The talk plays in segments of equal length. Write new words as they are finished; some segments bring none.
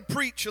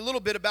preach a little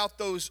bit about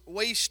those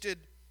wasted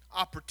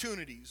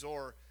opportunities,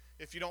 or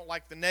if you don't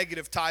like the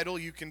negative title,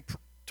 you can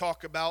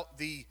talk about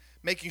the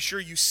making sure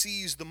you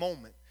seize the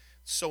moment.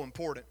 It's so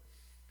important.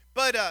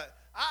 But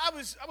I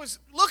was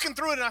looking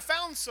through it, and I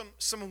found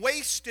some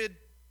wasted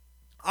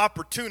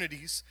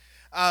opportunities,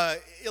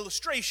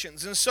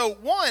 illustrations. And so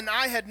one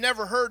I had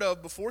never heard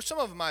of before. Some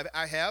of them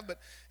I have, but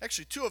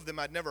actually two of them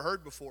I'd never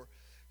heard before.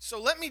 So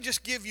let me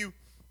just give you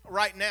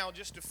right now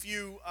just a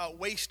few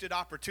wasted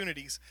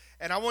opportunities,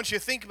 and I want you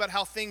to think about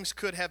how things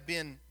could have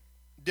been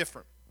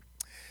different.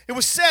 It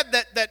was said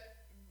that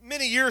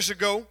many years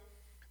ago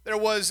there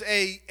was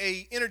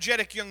a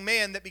energetic young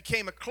man that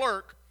became a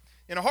clerk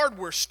in a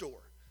hardware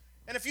store.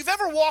 And if you've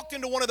ever walked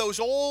into one of those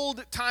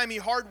old-timey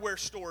hardware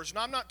stores, and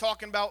I'm not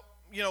talking about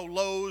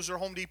Lowe's or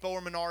Home Depot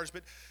or Menards,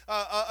 but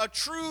a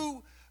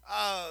true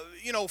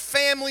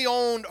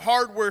family-owned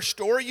hardware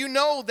store, you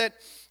know that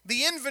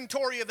the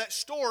inventory of that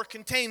store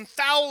contained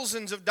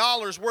thousands of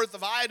dollars worth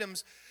of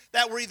items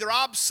that were either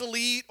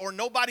obsolete or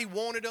nobody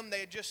wanted them.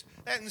 They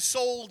hadn't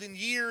sold in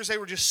years. They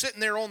were just sitting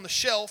there on the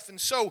shelf.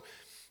 And so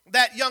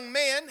that young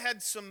man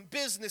had some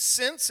business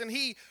sense, and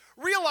he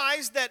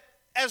realized that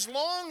as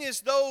long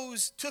as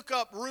those took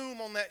up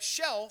room on that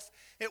shelf,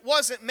 it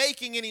wasn't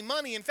making any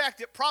money. In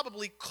fact, it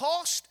probably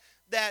cost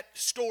that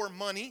store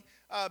money,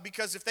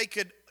 because if they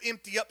could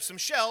empty up some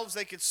shelves,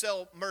 they could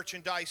sell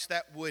merchandise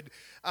that would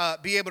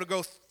be able to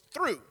go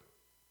through.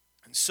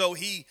 And so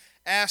he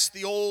asked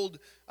the old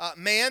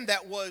man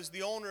that was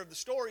the owner of the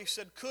store, he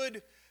said,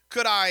 could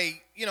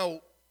I,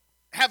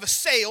 have a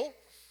sale,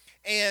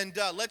 and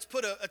let's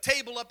put a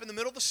table up in the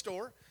middle of the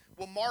store.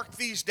 We'll mark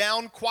these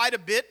down quite a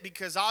bit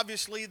because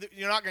obviously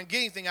you're not going to get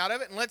anything out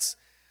of it, and let's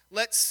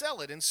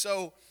sell it. And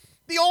so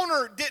the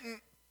owner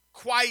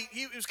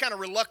he was kind of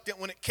reluctant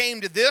when it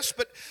came to this,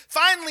 but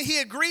finally he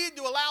agreed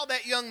to allow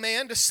that young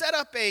man to set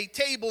up a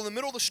table in the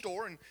middle of the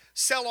store and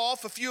sell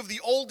off a few of the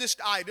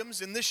oldest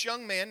items. And this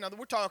young man, now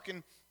we're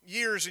talking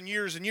years and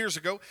years and years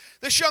ago,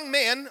 this young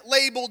man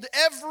labeled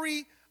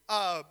every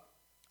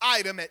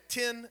item at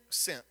 10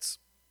 cents.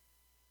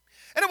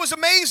 And it was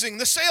amazing.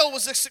 The sale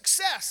was a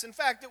success. In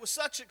fact, it was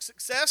such a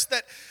success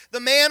that the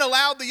man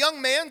allowed the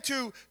young man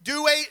to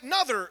do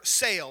another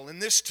sale.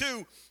 And this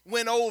too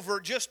went over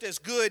just as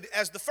good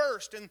as the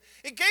first. And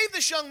it gave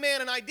this young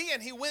man an idea,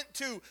 and he went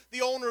to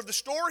the owner of the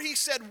store. He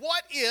said,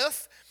 what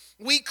if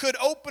we could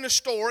open a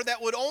store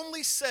that would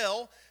only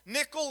sell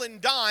nickel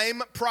and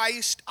dime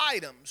priced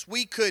items?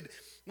 We could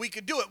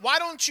do it. Why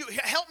don't you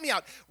help me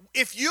out?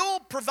 If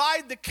you'll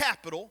provide the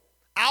capital,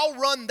 I'll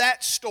run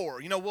that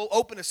store. We'll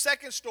open a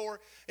second store.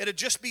 It'll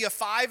just be a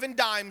 5 and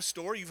dime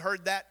store. You've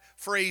heard that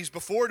phrase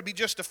before. It'll be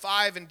just a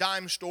 5 and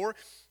dime store.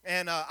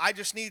 And I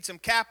just need some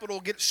capital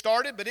to get it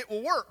started, but it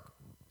will work.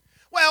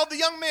 Well, the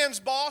young man's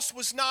boss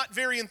was not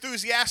very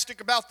enthusiastic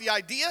about the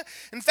idea.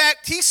 In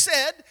fact, he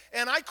said,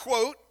 and I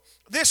quote,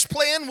 "This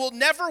plan will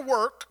never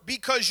work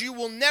because you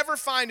will never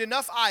find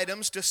enough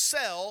items to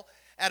sell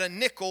at a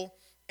nickel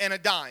and a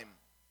dime."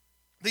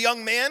 The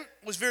young man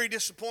was very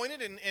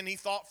disappointed, and he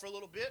thought for a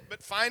little bit,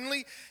 but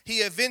finally he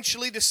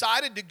eventually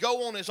decided to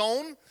go on his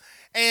own,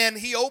 and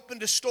he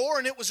opened a store,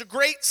 and it was a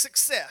great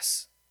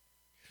success.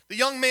 The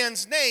young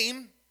man's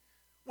name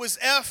was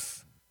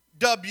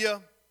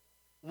F.W.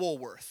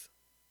 Woolworth.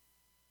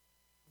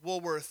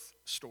 Woolworth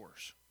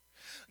Stores.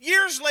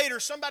 Years later,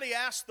 somebody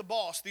asked the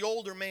boss, the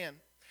older man,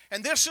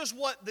 and this is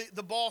what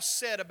the boss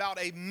said about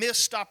a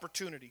missed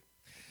opportunity.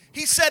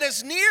 He said,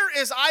 as near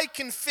as I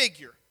can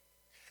figure,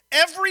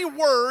 every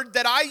word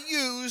that I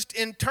used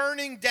in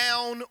turning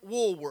down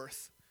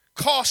Woolworth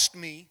cost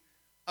me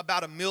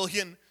about $1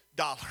 million.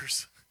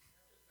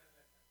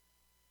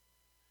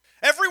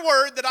 Every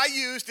word that I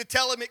used to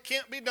tell him it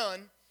can't be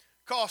done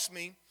cost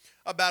me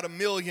about $1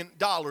 million.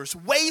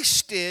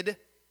 Wasted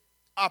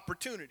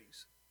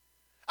opportunities.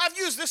 I've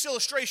used this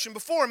illustration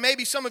before.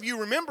 Maybe some of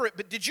you remember it,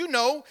 but did you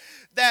know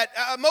that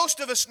most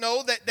of us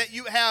know that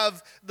you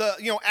have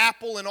the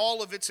Apple and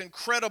all of its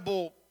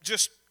incredible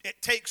it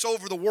takes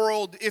over the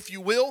world, if you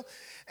will.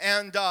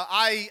 And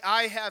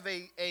I have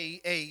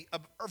a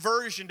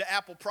aversion to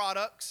Apple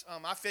products.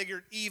 I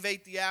figured Eve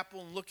ate the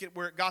apple and look at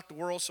where it got the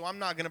world, so I'm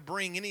not going to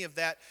bring any of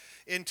that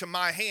into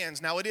my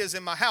hands. Now, it is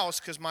in my house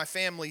because my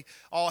family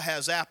all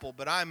has Apple,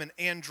 but I'm an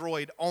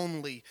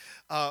Android-only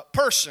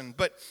person.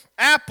 But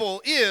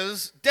Apple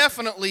is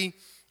definitely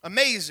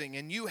amazing,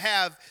 and you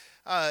have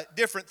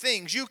different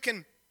things.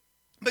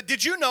 But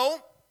did you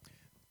know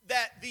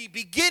that the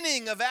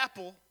beginning of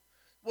Apple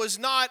was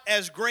not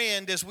as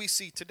grand as we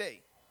see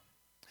today?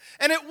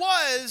 And it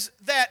was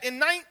that in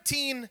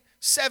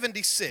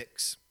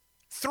 1976,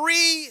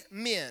 3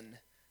 men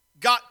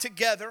got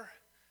together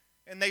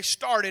and they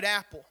started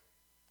Apple.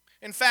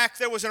 In fact,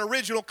 there was an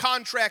original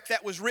contract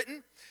that was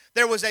written.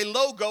 There was a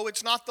logo.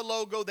 It's not the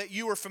logo that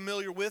you are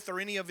familiar with or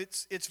any of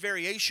its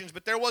variations,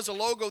 but there was a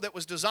logo that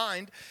was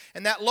designed,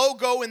 and that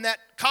logo and that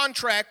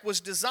contract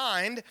was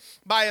designed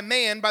by a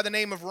man by the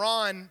name of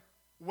Ron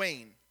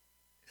Wayne.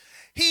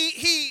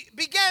 he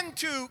began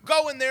to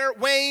go in there.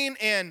 Wayne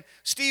and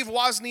Steve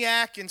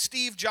Wozniak and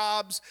Steve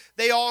Jobs,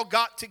 they all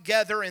got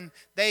together and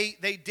they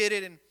did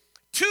it. And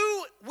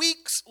 2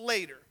 weeks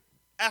later,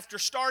 after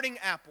starting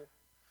Apple,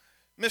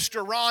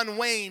 Mr. Ron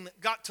Wayne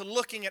got to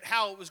looking at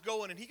how it was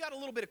going, and he got a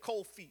little bit of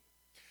cold feet.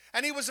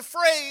 And he was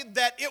afraid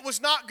that it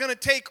was not going to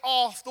take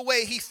off the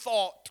way he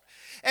thought.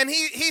 And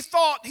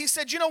he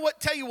said, you know what,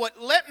 tell you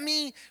what, let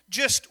me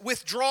just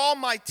withdraw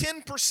my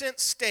 10%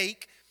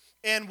 stake,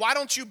 and why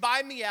don't you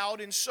buy me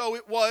out? And so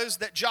it was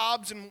that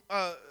Jobs and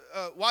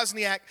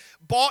Wozniak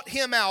bought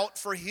him out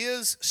for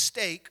his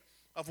stake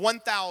of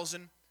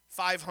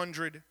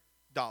 $1,500.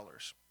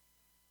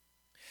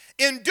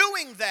 In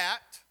doing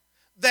that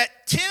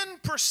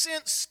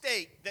 10%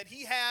 stake that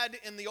he had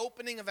in the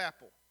opening of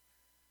Apple,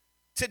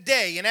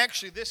 today, and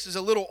actually this is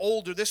a little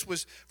older, this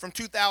was from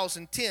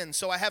 2010,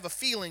 so I have a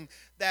feeling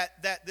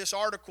that this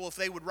article, if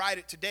they would write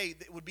it today,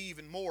 it would be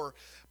even more.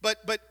 But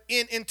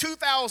in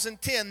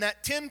 2010,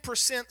 that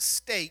 10%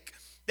 stake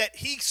that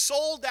he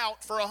sold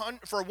out for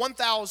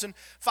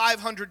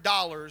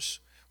 $1,500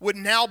 would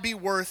now be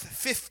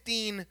worth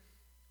 $23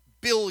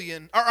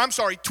 billion.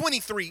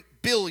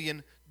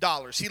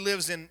 He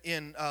lives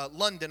in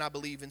London, I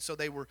believe, and so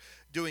they were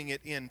doing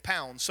it in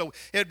pounds. So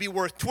it would be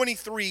worth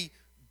 $23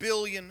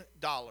 billion.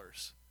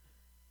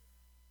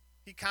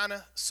 He kind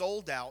of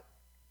sold out,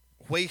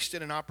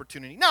 wasted an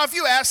opportunity. Now, if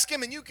you ask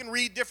him, and you can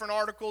read different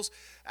articles,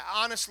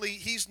 honestly,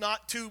 he's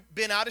not too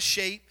been out of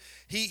shape.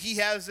 He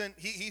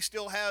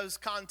still has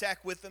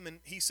contact with them,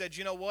 and he said,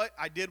 you know what?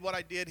 I did what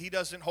I did. He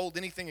doesn't hold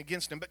anything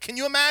against him. But can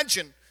you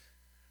imagine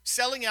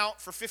selling out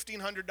for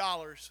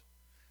 $1,500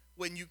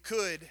 when you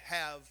could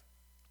have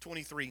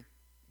 $23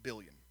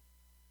 billion?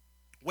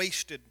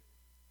 Wasted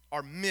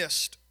or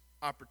missed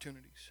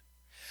opportunities.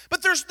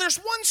 But there's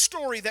one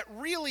story that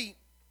really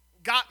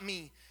got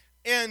me,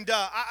 and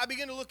I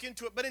began to look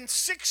into it. But in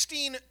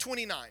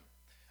 1629,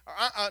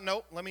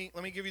 no, let me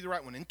give you the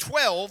right one. In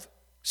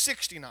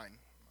 1269,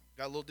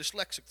 got a little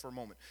dyslexic for a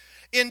moment.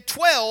 In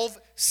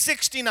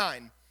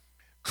 1269,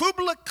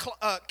 Kublai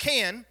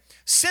Khan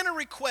sent a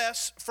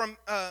request from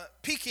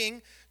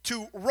Peking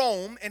to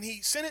Rome, and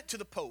he sent it to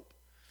the Pope.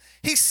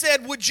 He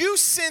said, would you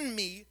send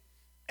me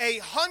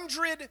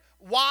 100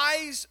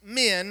 wise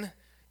men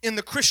in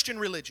the Christian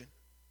religion?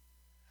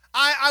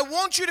 I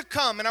want you to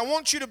come, and I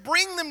want you to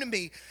bring them to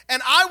me,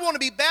 and I want to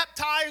be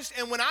baptized,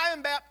 and when I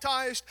am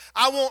baptized,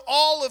 I want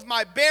all of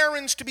my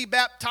barons to be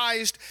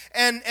baptized,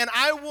 and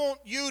I want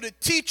you to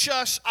teach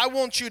us, I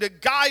want you to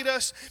guide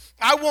us,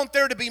 I want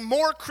there to be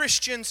more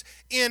Christians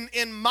in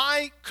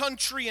my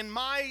country, in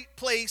my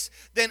place,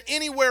 than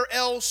anywhere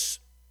else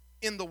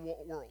in the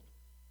world.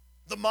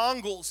 The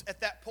Mongols at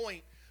that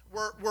point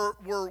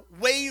were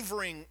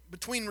wavering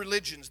between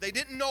religions. They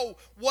didn't know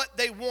what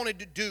they wanted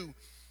to do.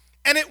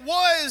 And it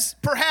was,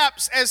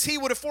 perhaps, as he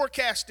would have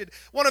forecasted,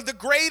 one of the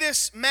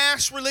greatest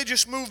mass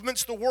religious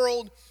movements the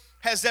world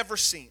has ever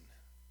seen.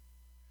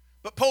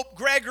 But Pope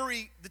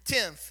Gregory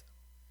X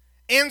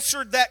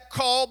answered that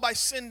call by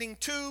sending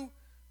 2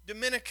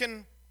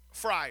 Dominican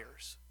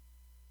friars.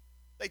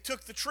 They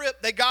took the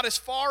trip. They got as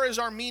far as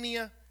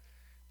Armenia.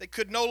 They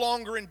could no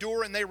longer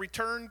endure, and they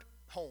returned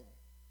home.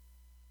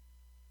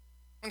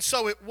 And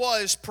so it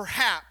was,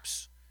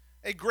 perhaps,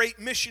 a great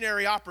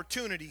missionary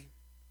opportunity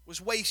was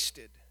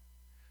wasted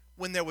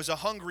when there was a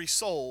hungry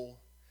soul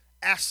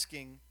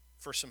asking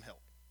for some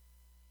help.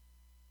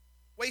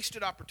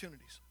 Wasted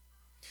opportunities.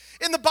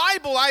 In the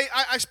Bible,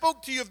 I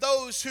spoke to you of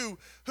those who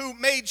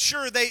made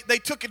sure they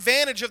took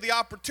advantage of the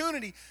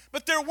opportunity,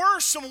 but there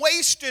were some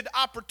wasted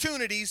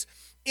opportunities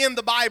in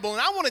the Bible, and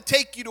I want to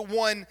take you to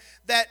one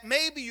that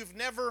maybe you've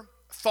never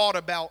thought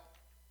about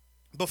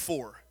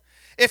before.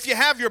 If you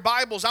have your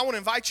Bibles, I want to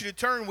invite you to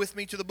turn with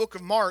me to the book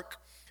of Mark,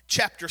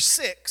 chapter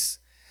 6,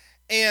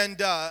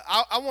 and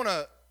I want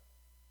to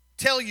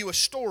tell you a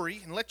story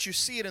and let you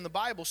see it in the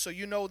Bible so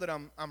you know that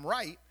I'm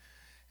right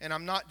and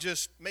I'm not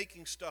just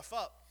making stuff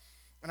up.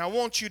 And I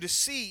want you to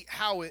see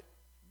how it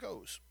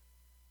goes.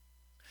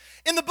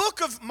 In the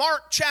book of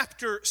Mark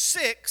chapter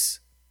 6,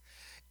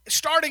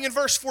 starting in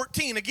verse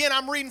 14, again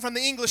I'm reading from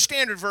the English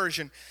Standard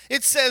Version.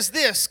 It says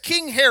this,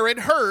 King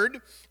Herod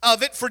heard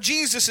of it, for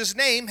Jesus'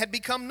 name had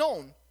become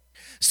known.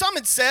 Some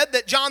had said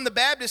that John the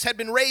Baptist had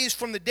been raised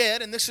from the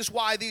dead, and this is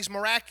why these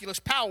miraculous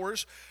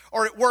powers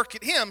are at work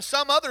at him.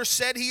 Some others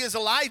said he is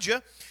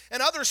Elijah,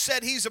 and others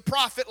said he's a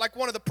prophet like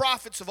one of the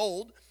prophets of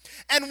old.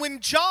 And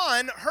when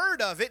John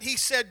heard of it, he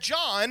said,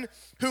 John,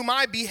 whom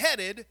I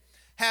beheaded,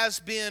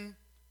 has been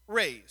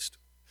raised.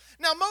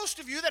 Now, most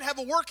of you that have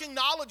a working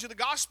knowledge of the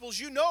Gospels,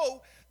 you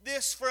know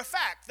this for a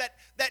fact,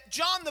 that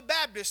John the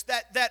Baptist,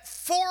 that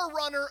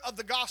forerunner of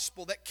the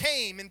gospel that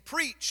came and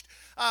preached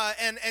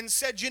and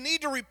said, you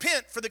need to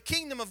repent for the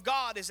kingdom of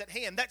God is at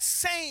hand. That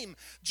same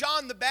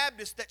John the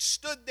Baptist that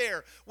stood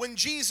there when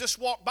Jesus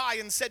walked by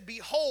and said,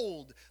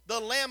 behold, the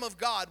Lamb of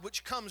God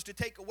which comes to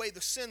take away the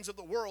sins of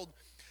the world.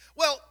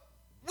 Well,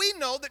 we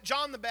know that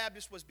John the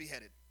Baptist was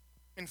beheaded.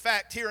 In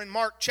fact, here in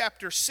Mark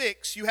chapter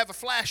 6, you have a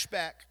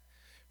flashback.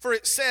 For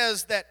it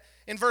says that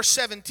in verse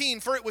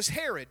 17, for it was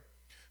Herod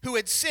who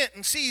had sent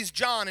and seized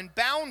John and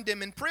bound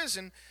him in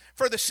prison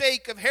for the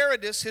sake of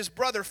Herodias, his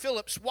brother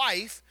Philip's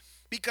wife,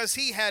 because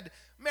he had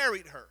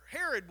married her.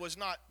 Herod was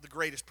not the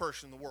greatest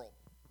person in the world.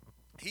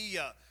 He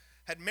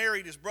had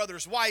married his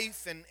brother's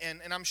wife,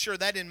 and I'm sure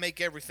that didn't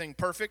make everything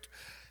perfect.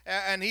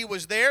 And he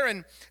was there,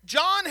 and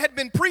John had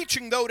been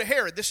preaching, though, to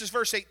Herod. This is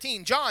verse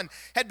 18. John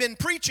had been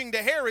preaching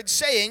to Herod,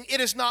 saying,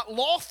 "It is not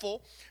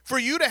lawful for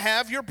you to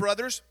have your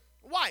brother's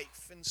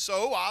wife." And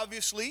so,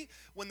 obviously,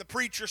 when the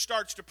preacher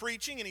starts to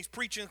preaching, and he's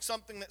preaching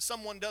something that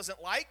someone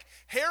doesn't like,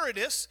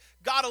 Herodias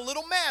got a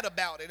little mad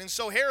about it. And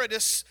so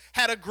Herodias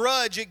had a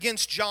grudge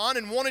against John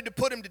and wanted to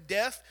put him to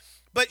death,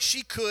 but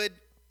she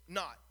could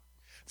not.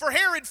 For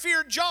Herod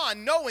feared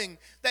John, knowing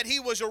that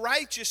he was a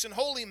righteous and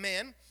holy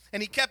man,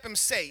 and he kept him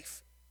safe.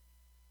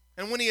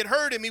 And when he had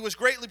heard him, he was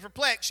greatly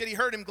perplexed, yet he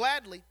heard him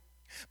gladly.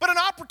 But an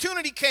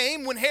opportunity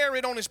came when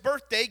Herod, on his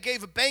birthday,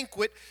 gave a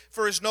banquet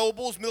for his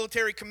nobles,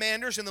 military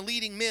commanders, and the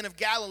leading men of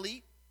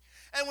Galilee.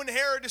 And when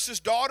Herodias'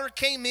 daughter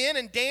came in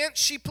and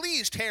danced, she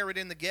pleased Herod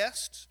and the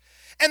guests.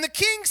 And the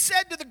king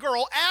said to the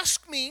girl,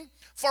 "Ask me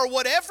for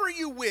whatever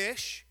you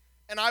wish,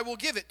 and I will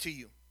give it to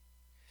you."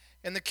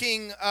 And the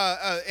king,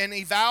 and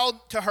he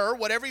vowed to her,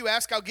 "Whatever you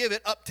ask, I'll give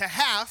it, up to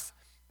half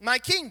my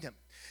kingdom."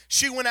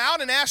 She went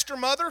out and asked her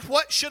mother,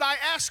 "What should I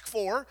ask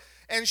for?"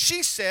 And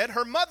she said,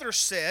 her mother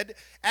said,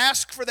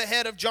 "Ask for the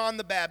head of John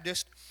the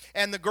Baptist."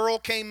 And the girl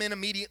came in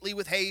immediately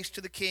with haste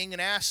to the king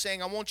and asked, saying,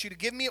 "I want you to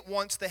give me at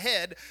once the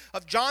head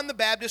of John the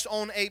Baptist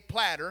on a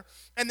platter."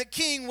 And the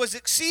king was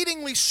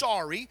exceedingly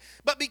sorry,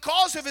 but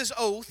because of his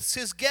oaths,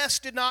 his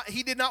guest did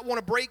not want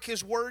to break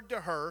his word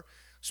to her.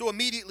 So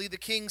immediately the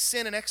king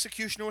sent an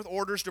executioner with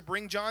orders to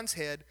bring John's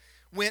head,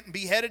 went and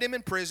beheaded him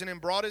in prison,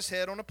 and brought his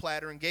head on a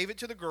platter and gave it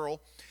to the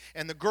girl,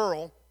 and the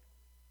girl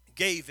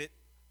gave it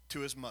to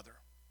his mother.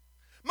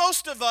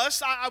 Most of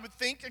us, I would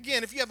think,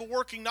 again, if you have a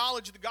working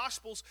knowledge of the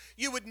Gospels,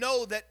 you would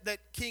know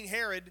that King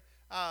Herod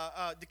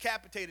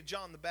decapitated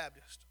John the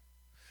Baptist.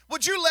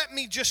 Would you let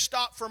me just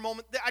stop for a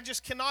moment? I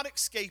just cannot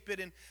escape it,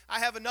 and I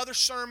have another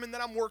sermon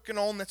that I'm working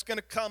on that's going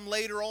to come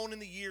later on in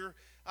the year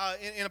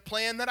in a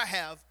plan that I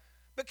have.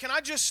 But can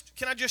I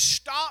just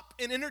stop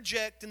and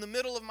interject in the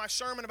middle of my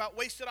sermon about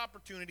wasted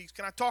opportunities?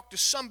 Can I talk to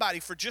somebody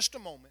for just a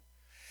moment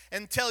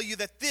and tell you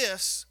that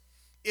this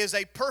is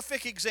a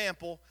perfect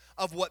example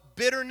of what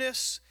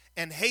bitterness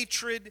and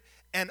hatred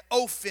and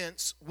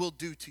offense will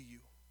do to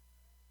you?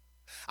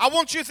 I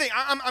want you to think,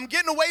 I'm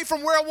getting away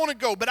from where I want to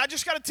go, but I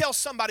just got to tell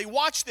somebody,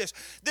 watch this.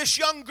 This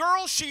young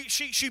girl,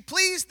 she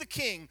pleased the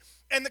king,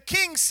 and the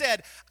king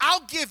said,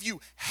 "I'll give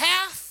you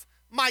half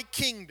my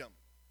kingdom."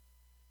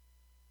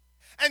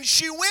 And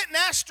she went and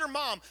asked her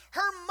mom.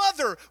 Her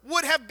mother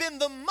would have been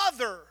the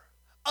mother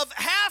of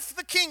half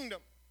the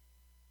kingdom.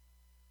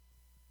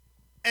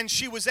 And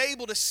she was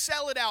able to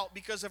sell it out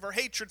because of her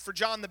hatred for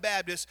John the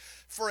Baptist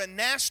for a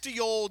nasty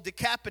old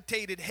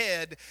decapitated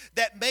head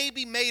that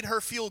maybe made her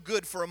feel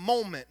good for a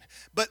moment.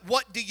 But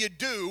what do you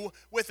do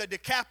with a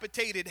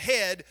decapitated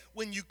head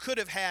when you could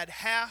have had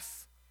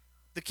half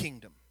the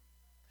kingdom?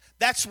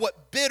 That's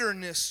what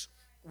bitterness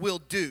will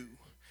do.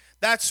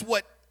 That's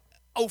what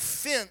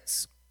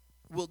offense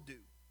will do.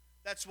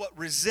 That's what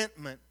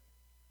resentment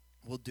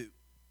will do.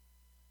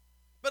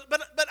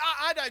 But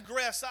I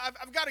digress.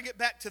 I've got to get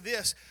back to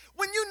this.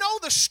 When you know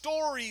the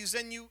stories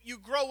and you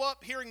grow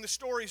up hearing the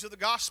stories of the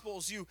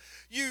Gospels,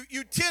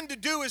 you tend to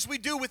do as we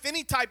do with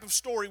any type of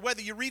story,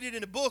 whether you read it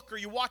in a book or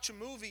you watch a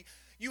movie,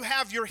 you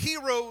have your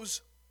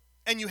heroes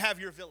and you have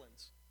your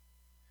villains.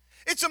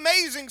 It's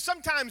amazing.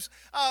 Sometimes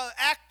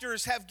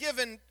actors have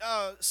given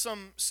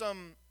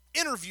some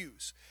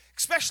interviews,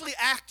 especially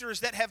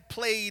actors that have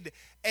played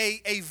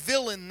a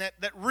villain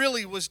that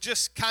really was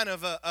just kind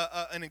of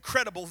an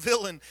incredible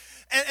villain.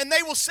 And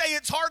they will say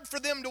it's hard for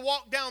them to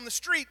walk down the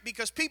street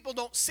because people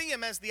don't see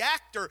him as the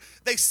actor,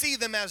 they see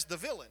them as the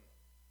villain.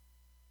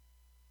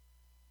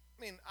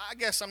 I mean, I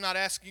guess I'm not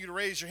asking you to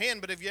raise your hand,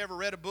 but have you ever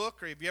read a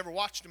book or have you ever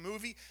watched a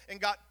movie and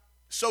got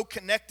so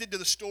connected to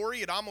the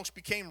story it almost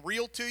became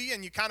real to you,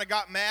 and you kind of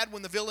got mad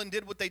when the villain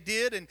did what they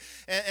did,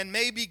 and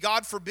maybe,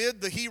 God forbid,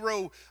 the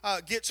hero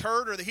gets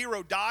hurt or the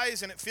hero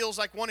dies and it feels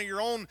like one of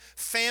your own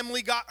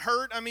family got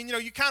hurt? I mean,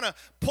 you kind of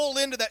pull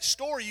into that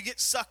story, you get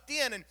sucked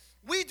in, and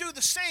we do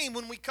the same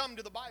when we come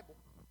to the Bible.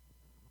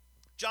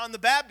 John the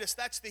Baptist,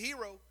 that's the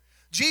hero.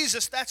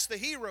 Jesus, that's the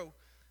hero.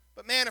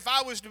 But man, if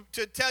I was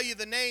to tell you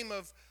the name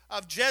of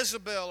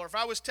Jezebel, or if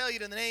I was to tell you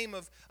the name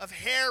of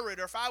Herod,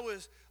 or if I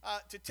was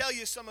to tell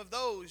you some of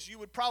those, you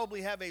would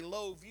probably have a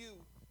low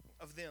view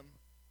of them.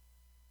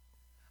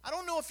 I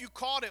don't know if you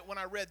caught it when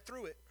I read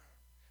through it,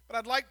 but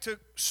I'd like to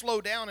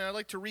slow down and I'd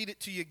like to read it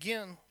to you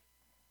again.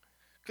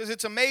 Because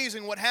it's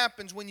amazing what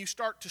happens when you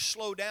start to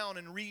slow down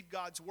and read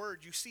God's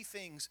Word. You see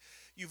things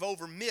you've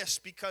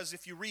overmissed because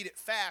if you read it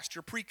fast,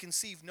 your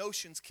preconceived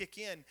notions kick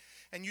in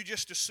and you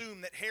just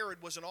assume that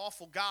Herod was an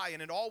awful guy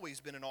and had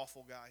always been an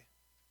awful guy.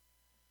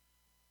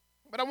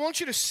 But I want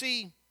you to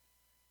see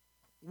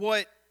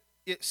what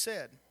it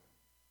said.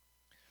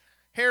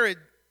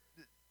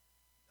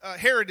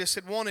 Herodias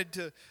had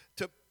wanted to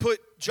to put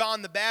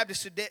John the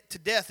Baptist to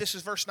death. This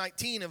is verse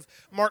 19 of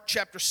Mark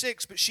chapter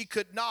 6, but she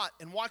could not.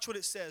 And watch what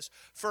it says.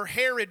 For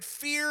Herod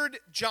feared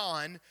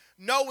John,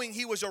 knowing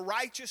he was a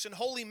righteous and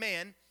holy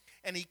man,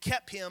 and he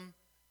kept him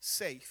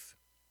safe.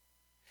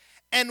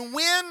 And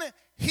when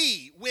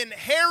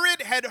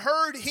Herod had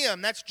heard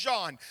him, that's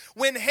John,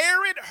 when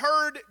Herod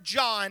heard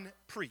John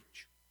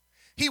preach,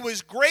 he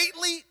was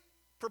greatly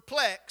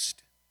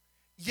perplexed,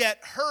 yet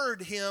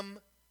heard him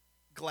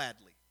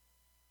gladly.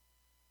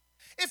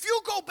 If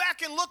you go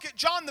back and look at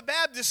John the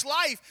Baptist's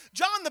life,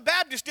 John the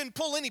Baptist didn't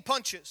pull any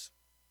punches.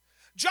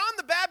 John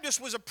the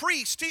Baptist was a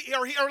priest,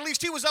 or at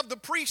least he was of the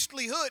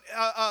priesthood.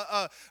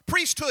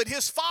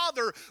 His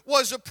father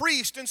was a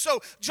priest, and so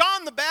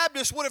John the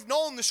Baptist would have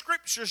known the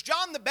scriptures.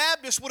 John the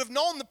Baptist would have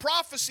known the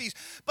prophecies,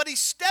 but he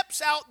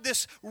steps out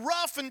this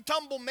rough and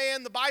tumble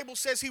man. The Bible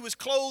says he was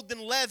clothed in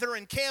leather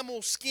and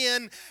camel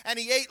skin, and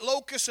he ate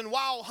locusts and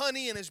wild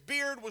honey, and his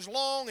beard was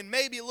long and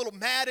maybe a little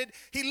matted.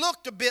 He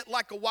looked a bit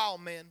like a wild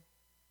man.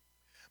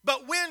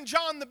 But when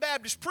John the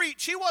Baptist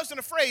preached, he wasn't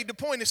afraid to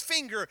point his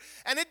finger.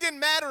 And it didn't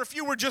matter if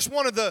you were just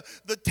one of the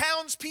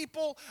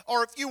townspeople,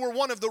 or if you were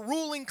one of the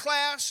ruling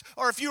class,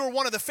 or if you were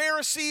one of the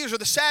Pharisees or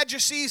the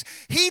Sadducees.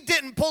 He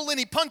didn't pull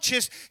any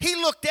punches. He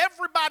looked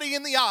everybody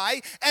in the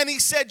eye and he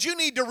said, you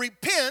need to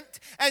repent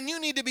and you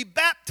need to be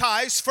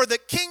baptized, for the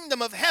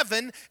kingdom of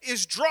heaven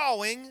is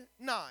drawing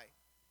nigh.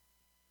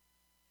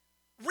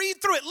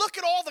 Read through it. Look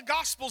at all the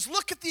Gospels.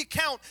 Look at the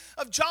account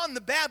of John the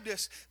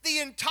Baptist. The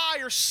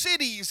entire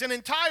cities and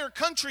entire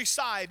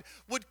countryside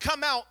would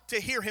come out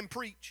to hear him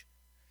preach.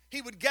 He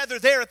would gather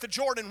there at the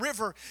Jordan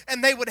River,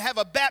 and they would have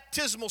a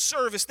baptismal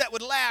service that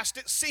would last.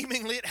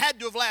 It had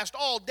to have lasted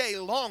all day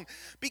long,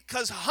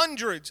 because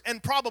hundreds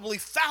and probably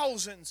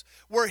thousands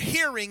were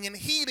hearing and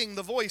heeding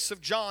the voice of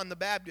John the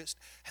Baptist,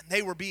 and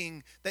they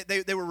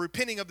were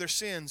repenting of their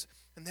sins,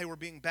 and they were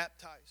being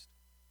baptized.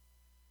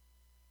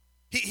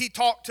 He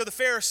talked to the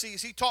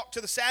Pharisees. He talked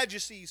to the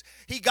Sadducees.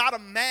 He got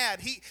them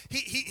mad.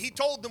 He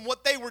told them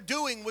what they were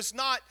doing was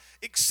not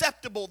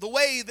acceptable. The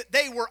way that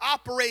they were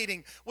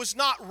operating was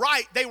not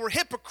right. They were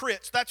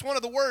hypocrites. That's one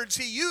of the words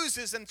he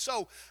uses. And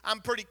so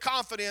I'm pretty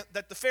confident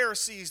that the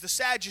Pharisees, the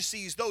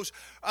Sadducees, those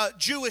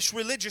Jewish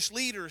religious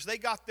leaders, they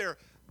got their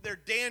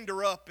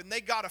dander up and they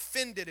got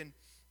offended.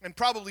 And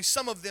probably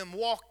some of them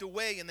walked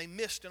away and they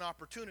missed an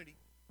opportunity.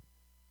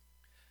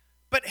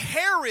 But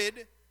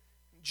Herod,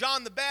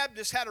 John the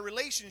Baptist had a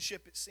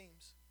relationship, it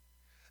seems.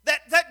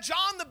 That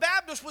John the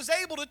Baptist was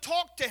able to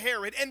talk to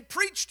Herod and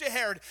preach to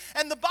Herod.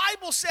 And the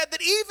Bible said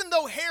that even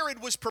though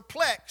Herod was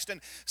perplexed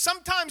and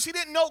sometimes he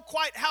didn't know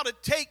quite how to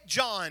take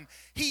John,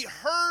 he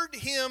heard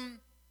him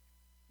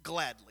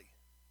gladly.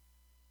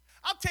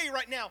 I'll tell you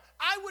right now,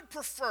 I would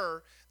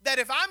prefer that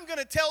if I'm going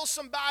to tell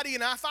somebody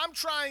and if I'm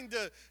trying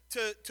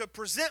to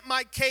present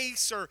my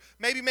case or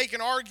maybe make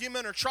an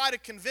argument or try to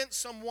convince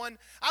someone,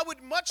 I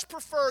would much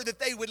prefer that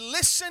they would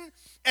listen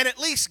and at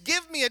least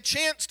give me a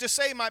chance to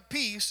say my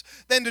piece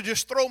than to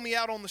just throw me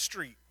out on the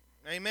street.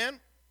 Amen?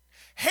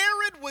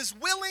 Herod was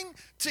willing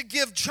to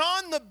give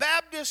John the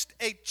Baptist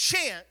a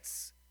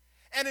chance,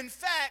 and in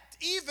fact,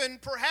 even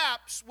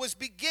perhaps was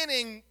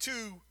beginning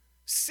to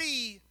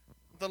see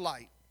the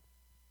light.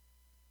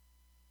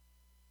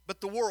 But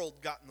the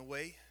world got in the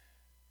way.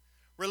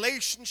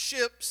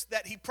 Relationships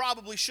that he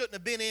probably shouldn't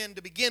have been in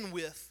to begin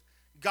with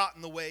got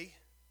in the way.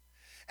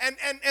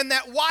 And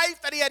that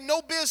wife that he had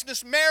no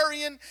business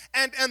marrying,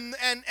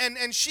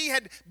 and she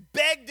had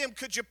begged him,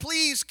 could you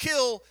please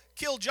kill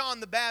John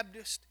the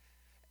Baptist?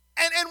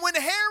 And when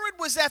Herod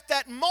was at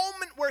that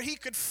moment where he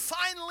could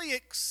finally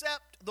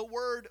accept the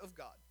word of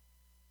God,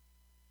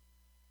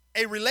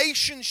 a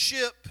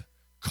relationship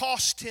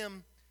cost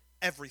him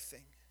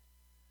everything.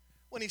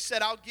 When he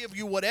said, I'll give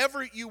you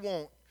whatever you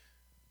want.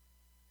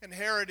 And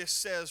Herod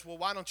says, well,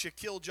 why don't you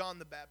kill John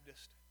the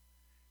Baptist?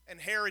 And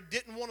Herod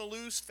didn't want to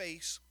lose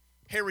face.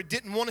 Herod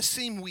didn't want to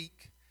seem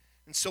weak.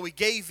 And so he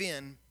gave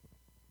in.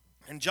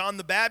 And John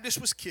the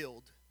Baptist was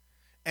killed.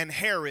 And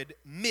Herod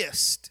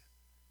missed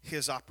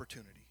his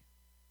opportunity.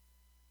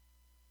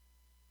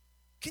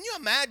 Can you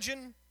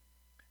imagine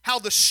how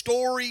the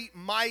story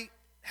might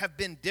have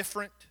been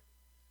different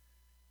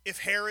if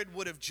Herod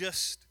would have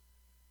just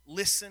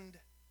listened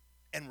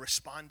and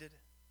responded?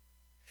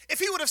 If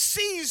he would have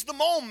seized the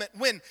moment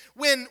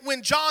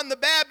when John the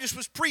Baptist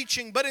was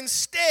preaching, but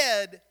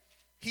instead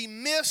he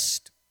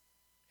missed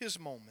his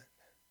moment.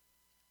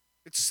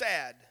 It's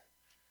sad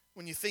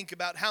when you think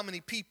about how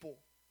many people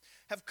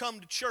have come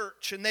to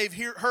church and they've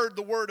heard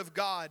the word of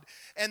God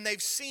and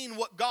they've seen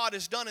what God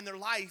has done in their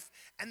life,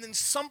 and then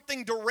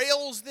something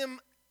derails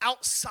them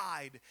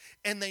outside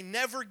and they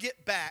never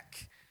get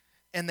back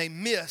and they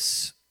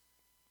miss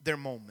their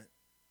moment.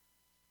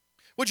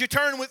 Would you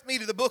turn with me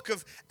to the book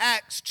of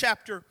Acts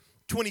chapter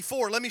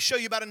 24? Let me show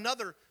you about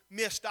another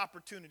missed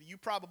opportunity. You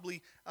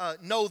probably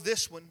know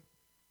this one.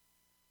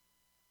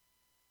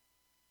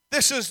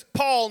 This is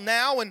Paul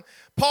now, and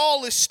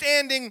Paul is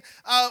standing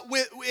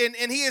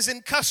and he is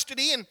in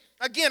custody. And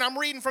again, I'm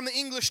reading from the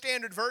English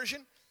Standard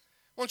Version.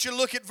 I want you to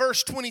look at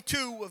verse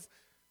 22 of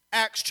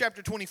Acts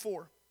chapter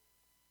 24.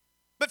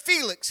 But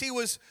Felix, he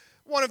was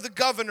one of the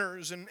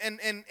governors, and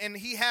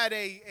he had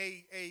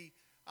a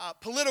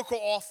political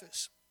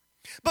office.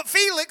 But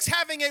Felix,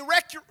 having a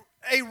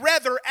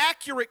rather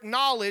accurate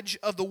knowledge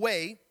of the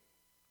way,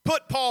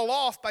 put Paul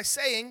off by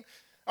saying,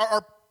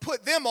 or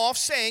put them off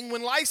saying,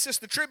 when Lysias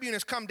the tribune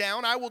has come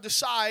down, I will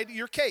decide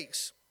your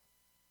case.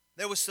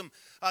 There was some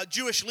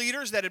Jewish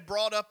leaders that had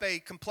brought up a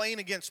complaint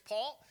against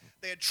Paul.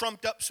 They had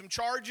trumped up some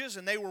charges,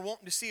 and they were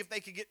wanting to see if they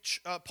could get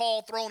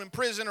Paul thrown in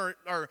prison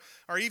or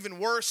even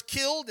worse,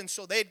 killed. And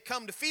so they had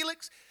come to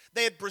Felix.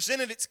 They had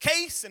presented its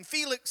case, and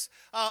Felix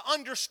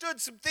understood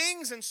some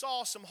things and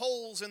saw some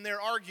holes in their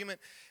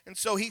argument. And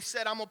so he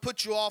said, I'm going to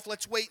put you off.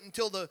 Let's wait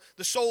until the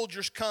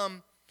soldiers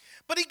come.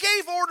 But he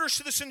gave orders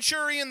to the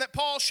centurion that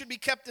Paul should be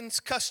kept in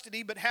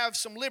custody but have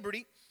some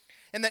liberty,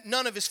 and that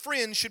none of his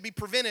friends should be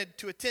prevented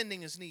to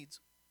attending his needs.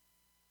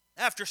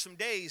 After some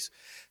days,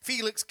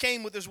 Felix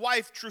came with his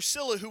wife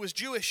Drusilla, who was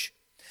Jewish,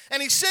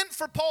 and he sent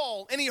for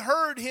Paul, and he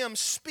heard him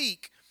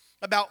speak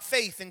about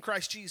faith in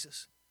Christ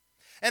Jesus.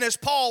 And as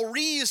Paul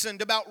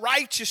reasoned about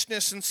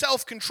righteousness and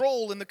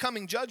self-control in the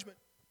coming judgment,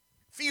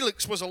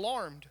 Felix was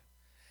alarmed,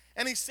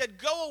 and he said,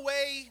 go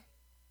away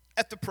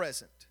at the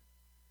present,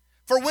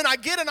 for when I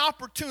get an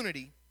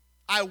opportunity,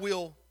 I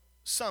will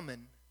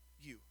summon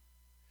you.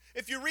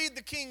 If you read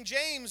the King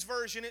James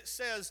Version, it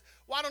says,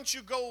 why don't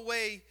you go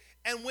away,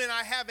 and when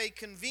I have a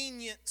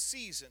convenient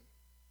season,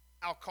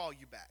 I'll call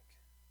you back.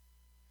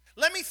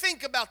 Let me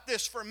think about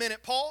this for a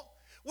minute, Paul.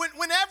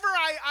 Whenever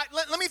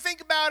let me think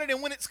about it,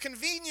 and when it's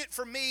convenient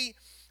for me,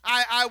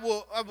 I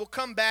will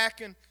come back.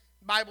 And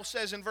the Bible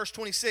says in verse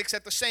 26,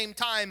 at the same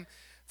time,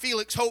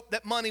 Felix hoped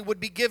that money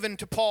would be given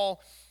to Paul,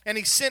 and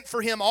he sent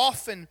for him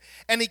often,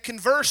 and he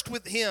conversed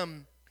with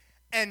him.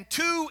 And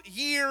 2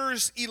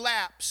 years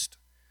elapsed,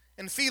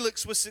 and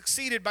Felix was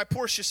succeeded by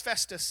Porcius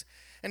Festus,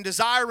 and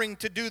desiring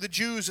to do the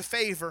Jews a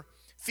favor,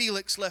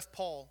 Felix left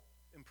Paul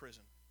in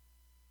prison.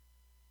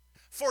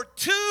 For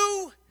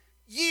 2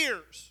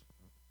 years,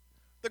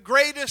 the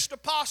greatest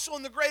apostle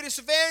and the greatest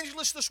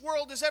evangelist this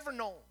world has ever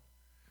known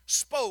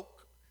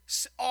spoke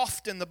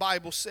often, the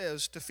Bible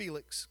says, to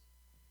Felix.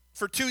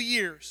 For 2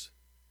 years.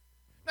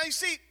 Now you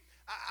see,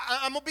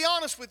 I'm going to be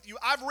honest with you.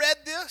 I've read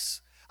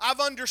this, I've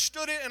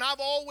understood it, and I've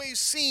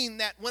always seen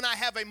that when I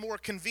have a more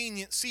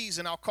convenient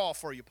season, I'll call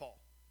for you, Paul.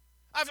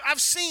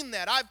 I've seen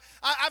that.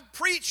 I've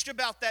preached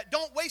about that.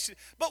 Don't waste it.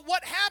 But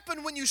what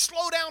happened when you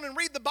slow down and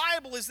read the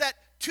Bible is that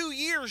 2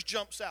 years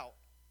jumps out.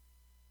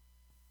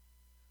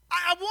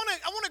 I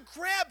want to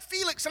grab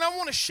Felix, and I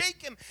want to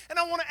shake him, and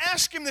I want to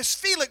ask him this.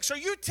 Felix, are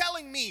you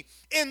telling me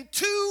in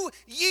 2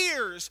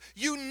 years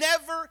you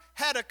never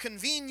had a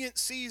convenient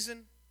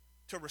season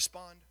to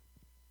respond?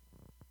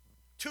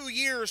 2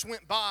 years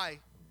went by,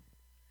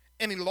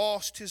 and he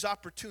lost his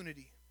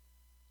opportunity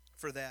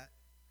for that.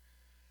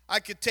 I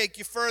could take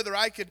you further.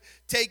 I could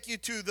take you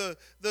to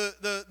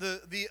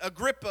the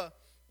Agrippa,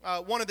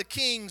 one of the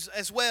kings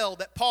as well,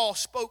 that Paul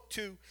spoke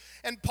to.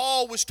 And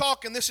Paul was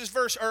talking, this is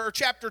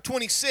chapter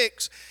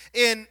 26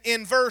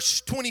 in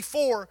verse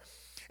 24.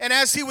 And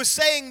as he was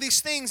saying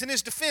these things in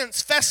his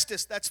defense,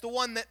 Festus, that's the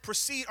one that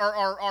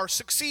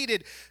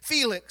succeeded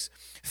Felix,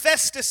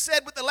 Festus said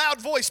with a loud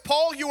voice,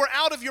 Paul, you are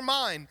out of your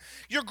mind.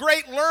 Your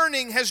great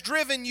learning has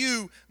driven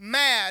you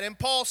mad. And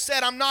Paul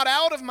said, I'm not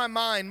out of my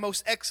mind,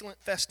 most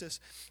excellent Festus,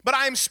 but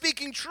I am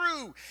speaking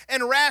true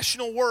and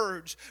rational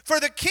words. For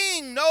the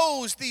king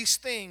knows these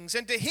things,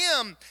 and to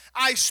him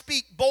I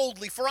speak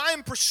boldly. For I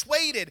am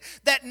persuaded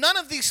that none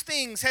of these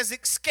things has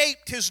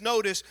escaped his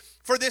notice,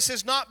 for this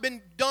has not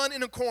been done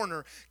in a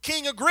corner.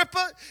 King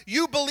Agrippa,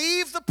 you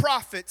believe the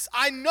prophets.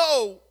 I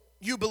know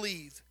you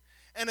believe.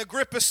 And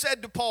Agrippa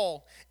said to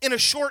Paul, in a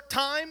short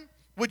time,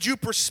 would you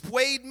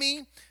persuade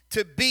me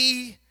to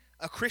be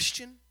a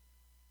Christian?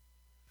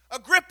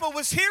 Agrippa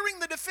was hearing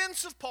the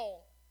defense of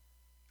Paul.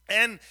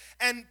 And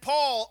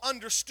Paul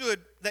understood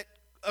that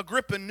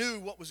Agrippa knew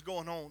what was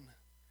going on.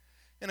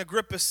 And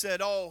Agrippa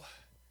said, oh,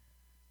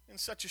 in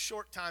such a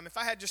short time, if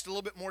I had just a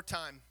little bit more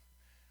time,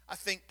 I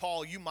think,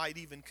 Paul, you might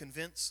even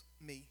convince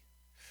me.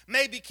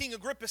 Maybe King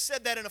Agrippa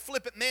said that in a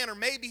flippant manner.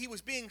 Maybe he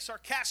was being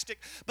sarcastic,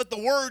 but the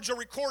words are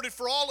recorded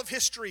for all of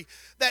history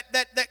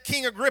that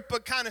King Agrippa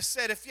kind of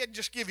said, if I'd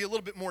just give you a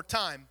little bit more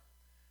time,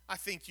 I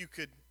think you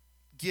could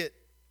get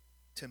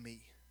to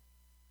me.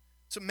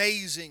 It's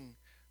amazing,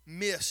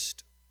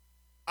 missed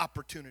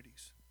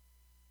opportunities.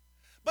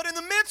 But in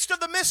the midst of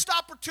the missed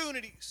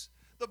opportunities,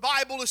 the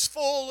Bible is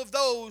full of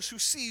those who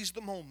seized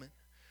the moment,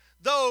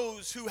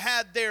 those who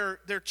had their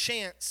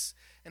chance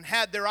and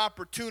had their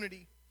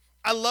opportunity.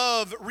 I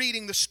love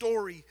reading the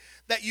story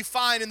that you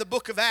find in the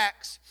book of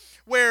Acts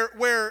where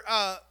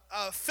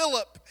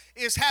Philip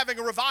is having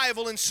a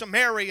revival in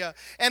Samaria.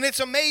 And it's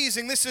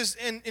amazing. This is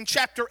in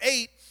chapter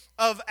 8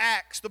 of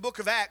Acts, the book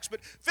of Acts.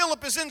 But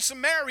Philip is in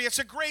Samaria. It's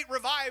a great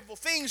revival.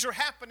 Things are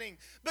happening.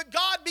 But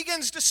God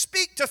begins to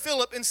speak to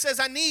Philip and says,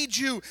 I need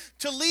you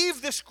to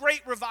leave this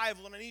great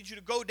revival, and I need you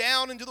to go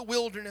down into the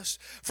wilderness.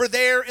 For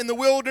there in the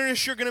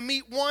wilderness you're going to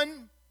meet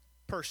one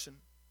person.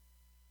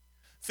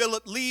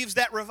 Philip leaves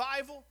that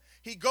revival.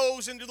 he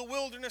goes into the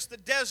wilderness, the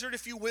desert,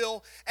 if you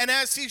will, and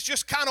as he's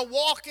just kind of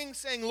walking,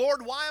 saying,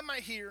 Lord, why am I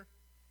here?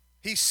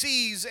 He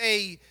sees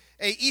a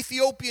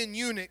Ethiopian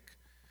eunuch,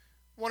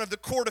 one of the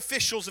court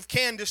officials of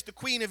Candace, the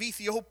queen of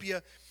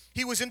Ethiopia.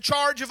 He was in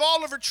charge of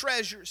all of her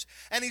treasures,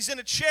 and he's in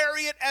a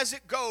chariot as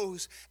it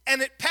goes,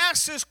 and it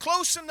passes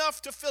close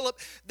enough to Philip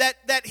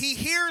that he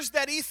hears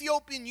that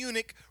Ethiopian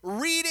eunuch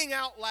reading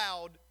out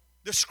loud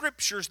the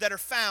scriptures that are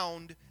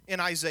found in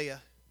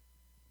Isaiah.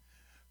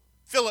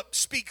 Philip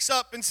speaks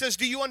up and says,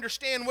 do you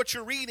understand what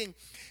you're reading?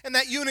 And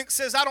that eunuch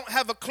says, I don't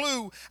have a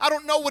clue. I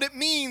don't know what it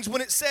means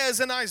when it says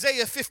in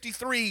Isaiah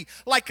 53,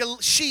 like a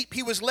sheep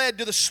he was led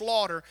to the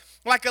slaughter.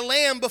 Like a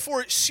lamb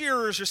before its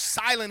shearers are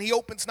silent, he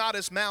opens not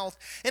his mouth.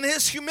 In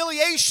his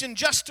humiliation,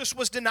 justice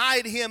was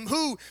denied him.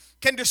 Who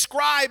can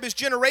describe his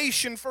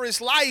generation? For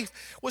his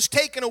life was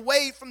taken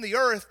away from the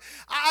earth.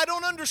 I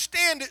don't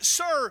understand it,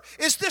 sir.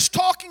 Is this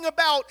talking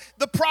about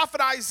the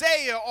prophet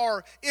Isaiah,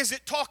 or is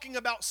it talking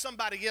about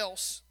somebody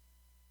else?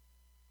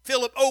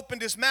 Philip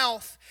opened his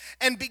mouth,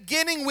 and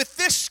beginning with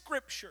this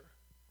scripture,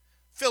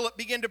 Philip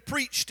began to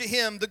preach to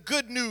him the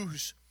good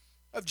news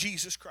of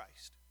Jesus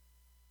Christ.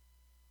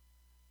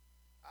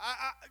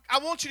 I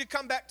want you to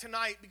come back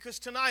tonight, because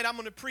tonight I'm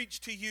going to preach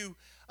to you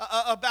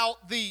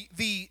about the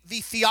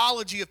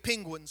theology of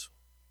penguins.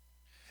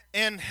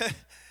 And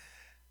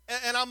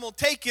I'm going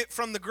to take it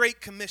from the Great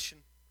Commission.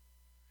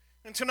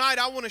 And tonight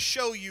I want to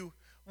show you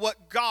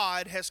what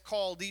God has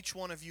called each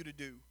one of you to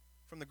do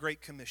from the Great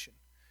Commission.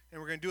 And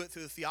we're going to do it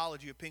through the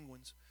theology of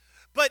penguins.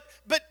 But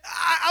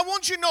I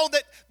want you to know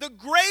that the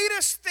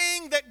greatest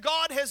thing that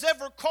God has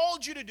ever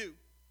called you to do,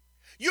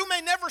 you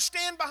may never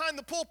stand behind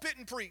the pulpit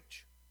and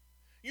preach.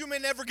 You may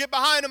never get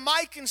behind a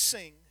mic and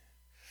sing.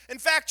 In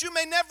fact, you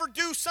may never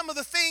do some of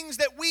the things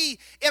that we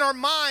in our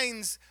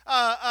minds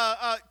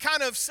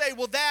kind of say,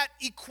 well, that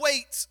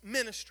equates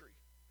ministry.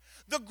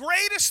 The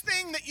greatest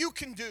thing that you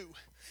can do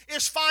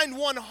is find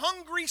one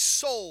hungry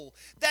soul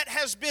that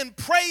has been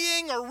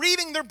praying or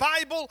reading their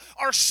Bible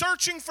or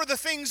searching for the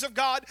things of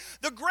God.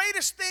 The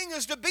greatest thing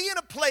is to be in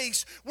a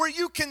place where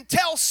you can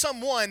tell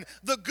someone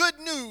the good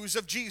news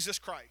of Jesus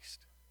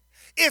Christ.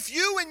 If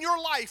you in your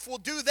life will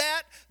do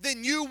that,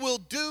 then you will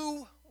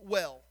do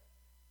well.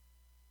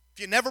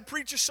 If you never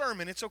preach a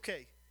sermon, it's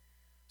okay.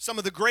 Some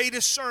of the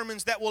greatest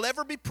sermons that will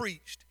ever be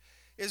preached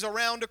is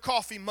around a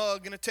coffee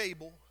mug and a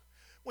table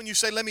when you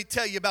say, let me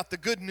tell you about the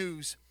good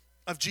news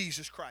of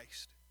Jesus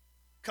Christ.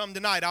 Come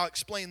tonight, I'll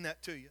explain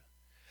that to you.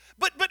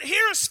 But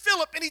here's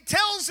Philip, and he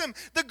tells him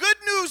the good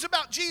news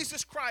about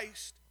Jesus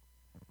Christ.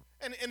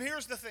 And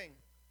here's the thing.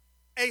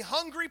 A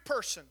hungry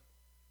person,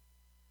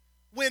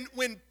 when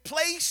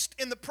placed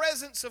in the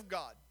presence of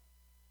God,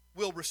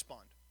 will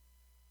respond.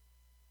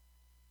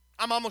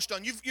 I'm almost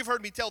done. You've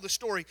heard me tell this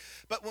story,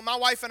 but when my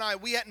wife and I,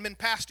 we hadn't been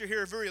pastor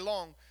here very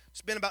long.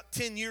 It's been about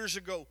 10 years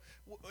ago.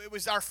 It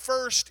was our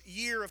first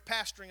year of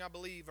pastoring, I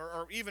believe,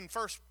 or even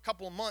first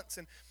couple of months.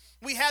 And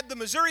we had the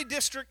Missouri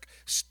District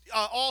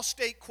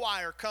All-State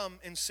Choir come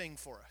and sing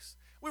for us.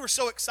 We were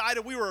so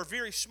excited. We were a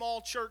very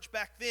small church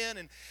back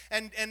then,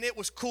 and it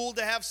was cool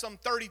to have some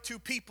 32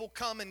 people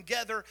come and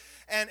gather.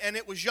 And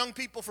it was young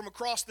people from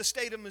across the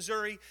state of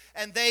Missouri,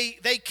 and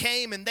they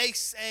came and they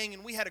sang,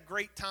 and we had a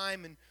great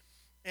time.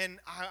 And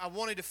I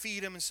wanted to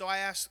feed them, and so I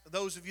asked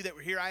those of you that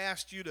were here, I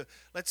asked you to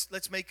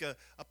let's make a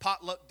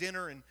potluck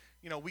dinner, and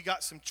we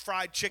got some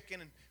fried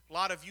chicken, and a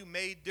lot of you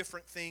made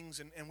different things,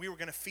 and we were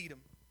going to feed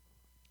them.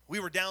 We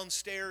were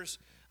downstairs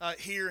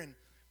here, and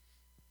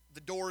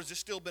the doors had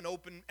still been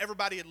open.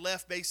 Everybody had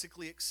left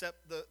basically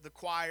except the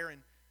choir,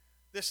 and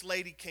this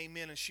lady came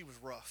in, and she was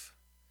rough.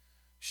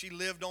 She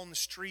lived on the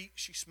street.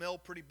 She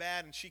smelled pretty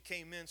bad, and she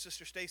came in.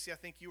 Sister Stacy, I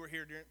think you were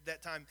here during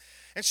that time.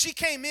 And she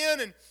came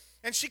in,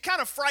 and she kind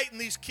of frightened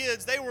these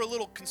kids. They were a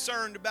little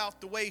concerned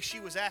about the way she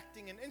was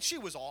acting, and she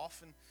was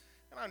off, and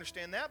I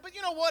understand that. But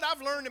you know what?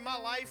 I've learned in my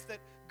life that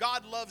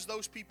God loves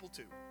those people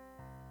too.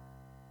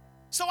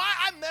 So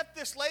I met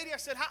this lady. I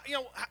said,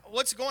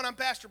 what's going on? I'm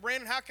Pastor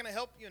Brandon. How can I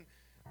help you? And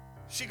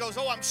she goes,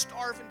 oh, I'm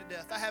starving to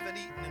death. I haven't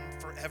eaten in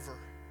forever.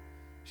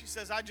 She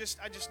says, I just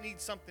need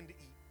something to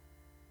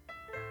eat.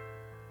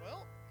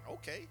 Well,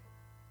 okay.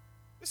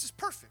 This is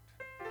perfect.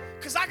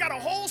 Because I got a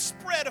whole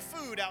spread of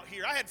food out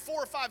here. I had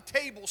 4 or 5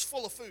 tables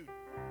full of food.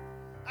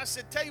 I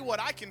said, tell you what,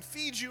 I can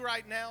feed you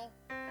right now,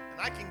 and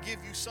I can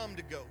give you some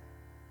to go.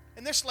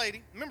 And this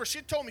lady, remember, she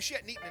had told me she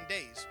hadn't eaten in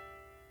days.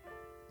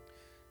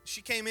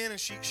 She came in, and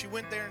she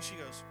went there, and she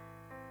goes,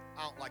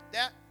 I don't like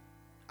that.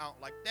 I don't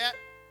like that.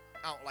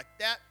 I don't like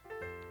that.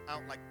 I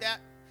don't like that.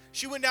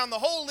 She went down the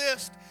whole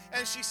list,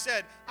 and she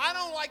said, I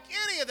don't like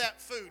any of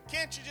that food.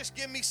 Can't you just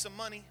give me some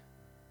money?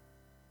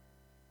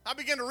 I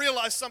began to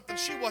realize something.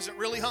 She wasn't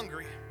really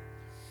hungry.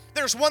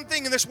 There's one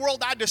thing in this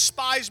world I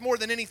despise more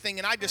than anything,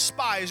 and I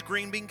despise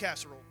green bean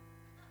casserole.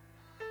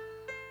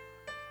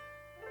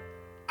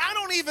 I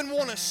don't even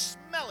want to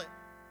smell it.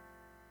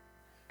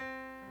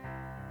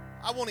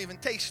 I won't even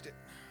taste it.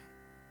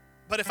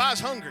 But if I was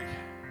hungry,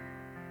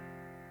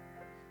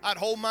 I'd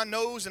hold my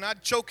nose and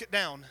I'd choke it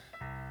down,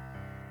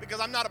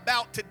 because I'm not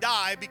about to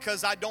die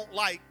because I don't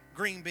like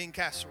green bean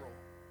casserole.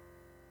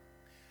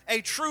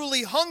 A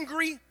truly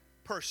hungry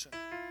person.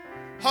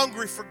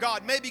 Hungry for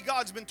God. Maybe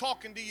God's been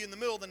talking to you in the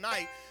middle of the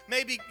night.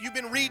 Maybe you've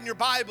been reading your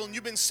Bible and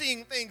you've been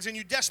seeing things and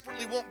you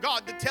desperately want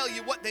God to tell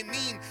you what they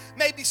mean.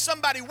 Maybe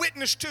somebody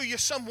witnessed to you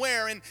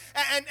somewhere and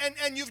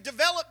you've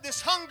developed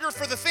this hunger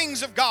for the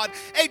things of God.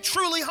 A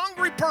truly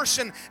hungry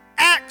person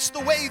acts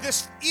the way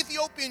this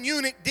Ethiopian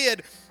eunuch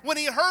did. When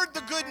he heard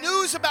the good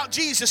news about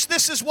Jesus,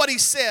 this is what he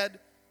said.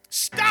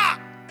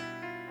 Stop!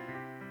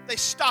 They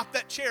stopped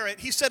that chariot.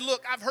 He said,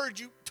 look, I've heard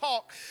you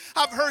talk.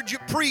 I've heard you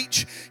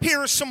preach.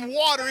 Here is some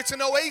water. It's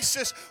an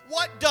oasis.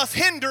 What doth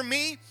hinder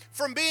me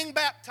from being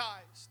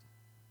baptized?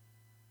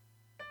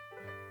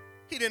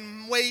 He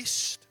didn't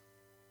waste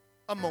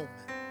a moment.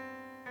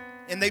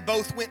 And they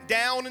both went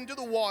down into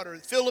the water,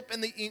 Philip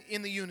and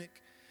the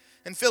eunuch.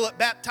 And Philip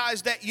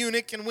baptized that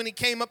eunuch, and when he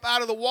came up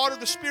out of the water,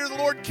 the Spirit of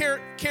the Lord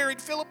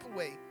carried Philip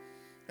away.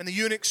 And the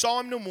eunuch saw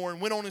him no more and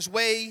went on his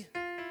way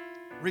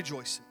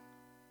rejoicing.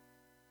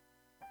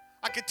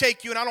 I could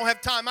take you, and I don't have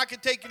time, I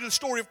could take you to the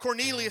story of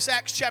Cornelius,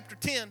 Acts chapter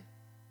 10.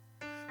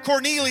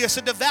 Cornelius,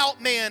 a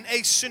devout man,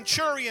 a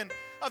centurion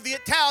of the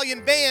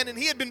Italian band, and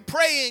he had been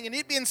praying and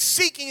he'd been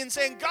seeking and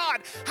saying,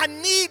 God, I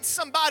need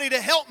somebody to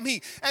help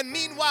me. And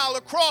meanwhile,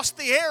 across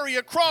the area,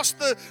 across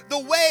the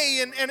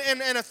way,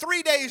 and a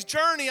 3 days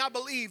journey, I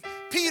believe,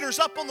 Peter's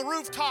up on the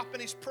rooftop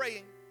and he's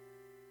praying.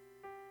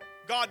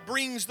 God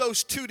brings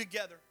those two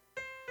together.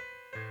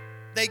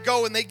 They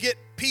go and they get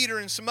Peter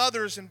and some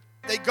others, and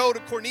they go to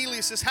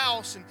Cornelius'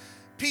 house, and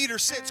Peter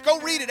sits. Go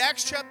read it,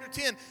 Acts chapter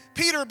 10.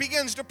 Peter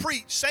begins to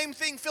preach. Same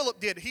thing Philip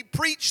did. He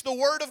preached the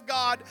word of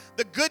God,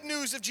 the good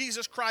news of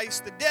Jesus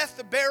Christ, the death,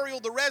 the burial,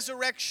 the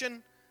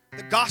resurrection,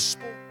 the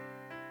gospel.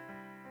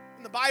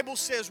 And the Bible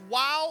says,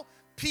 while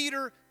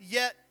Peter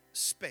yet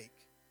spake,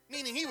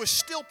 meaning he was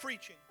still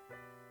preaching,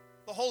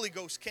 the Holy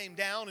Ghost came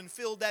down and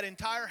filled that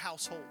entire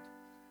household.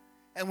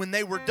 And when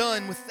they were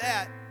done with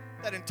that,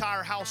 that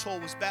entire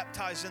household was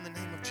baptized in the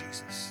name of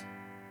Jesus.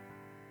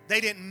 They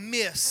didn't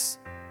miss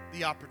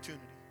the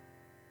opportunity.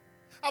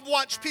 I've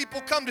watched people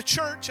come to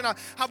church, and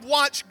I've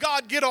watched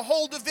God get a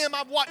hold of them.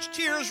 I've watched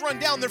tears run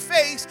down their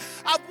face.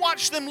 I've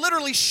watched them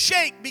literally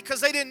shake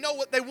because they didn't know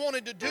what they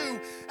wanted to do.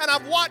 And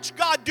I've watched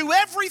God do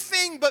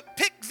everything but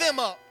pick them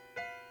up.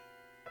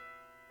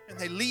 And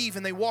they leave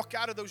and they walk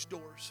out of those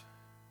doors,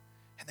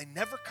 and they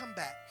never come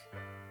back.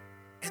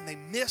 And they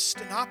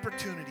missed an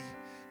opportunity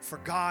for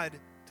God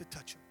to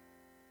touch them.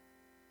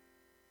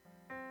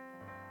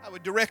 I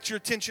would direct your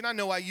attention. I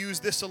know I use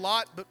this a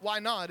lot, but why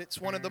not?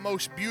 It's one of the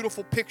most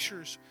beautiful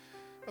pictures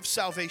of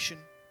salvation.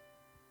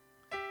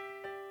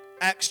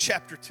 Acts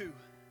chapter 2.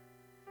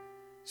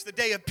 It's the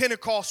day of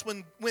Pentecost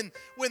when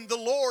the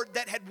Lord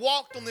that had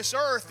walked on this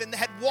earth and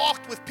had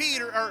walked with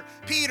Peter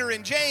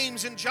and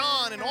James and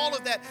John and all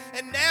of that,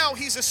 and now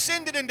he's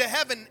ascended into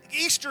heaven.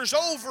 Easter's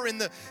over,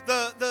 and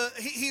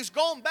he's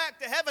gone back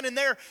to heaven, and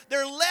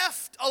they're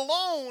left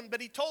alone.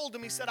 But he told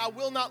them, he said, I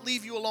will not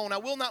leave you alone. I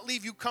will not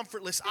leave you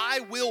comfortless. I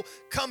will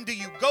come to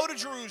you. Go to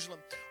Jerusalem.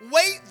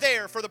 Wait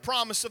there for the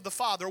promise of the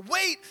Father.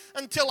 Wait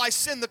until I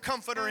send the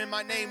Comforter in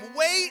my name.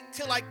 Wait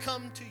till I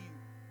come to you.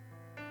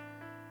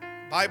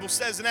 The Bible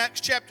says in Acts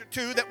chapter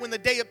 2 that when the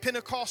day of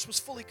Pentecost was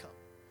fully come,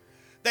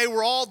 they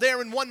were all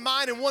there in one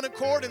mind and one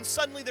accord, and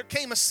suddenly there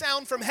came a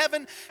sound from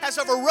heaven as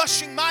of a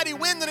rushing mighty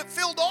wind, and it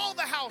filled all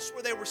the house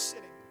where they were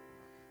sitting.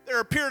 There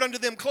appeared unto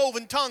them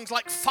cloven tongues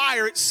like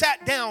fire. It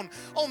sat down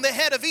on the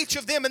head of each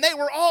of them, and they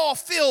were all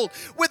filled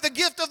with the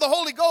gift of the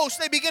Holy Ghost.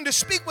 They began to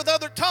speak with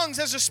other tongues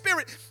as the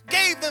Spirit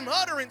gave them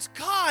utterance.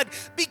 God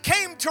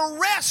became to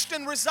rest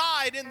and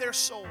reside in their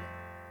soul.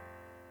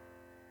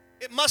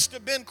 It must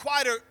have been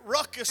quite a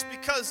ruckus,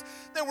 because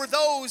there were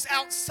those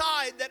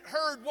outside that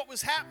heard what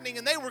was happening,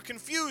 and they were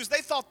confused. They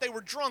thought they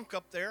were drunk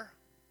up there.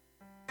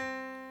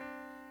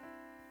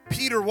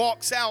 Peter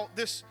walks out,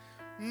 this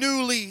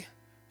newly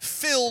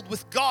filled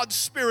with God's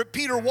Spirit.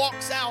 Peter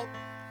walks out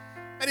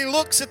and he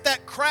looks at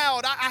that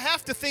crowd. I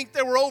have to think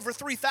there were over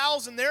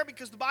 3,000 there,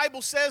 because the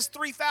Bible says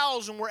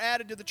 3,000 were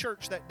added to the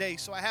church that day.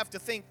 So I have to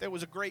think there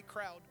was a great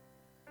crowd.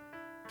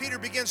 Peter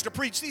begins to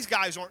preach. These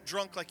guys aren't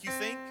drunk like you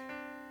think.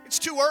 It's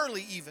too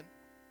early even.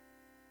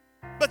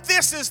 But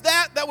this is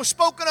that was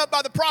spoken of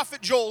by the prophet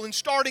Joel. And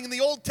starting in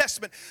the Old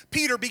Testament,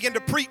 Peter began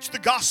to preach the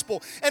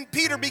gospel. And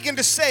Peter began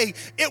to say,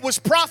 it was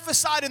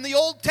prophesied in the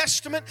Old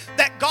Testament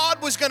that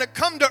God was going to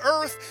come to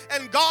earth,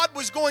 and God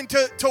was going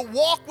to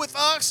walk with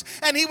us,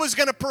 and He was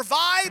going to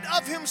provide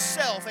of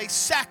Himself a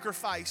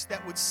sacrifice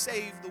that would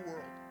save the world.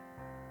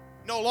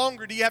 No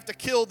longer do you have to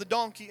kill the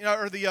donkey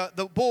or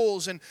the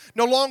bulls, and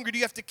no longer do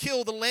you have to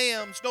kill the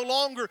lambs. No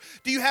longer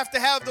do you have to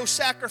have those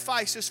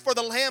sacrifices, for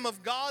the Lamb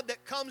of God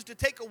that comes to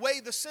take away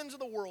the sins of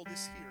the world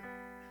is here.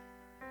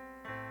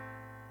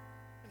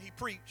 And he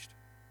preached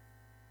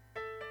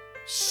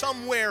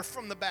somewhere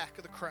from the back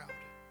of the crowd.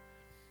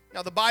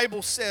 Now the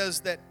Bible says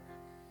that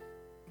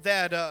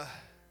the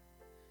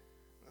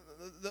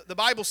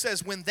Bible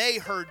says when they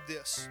heard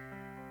this,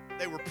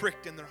 they were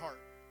pricked in their heart.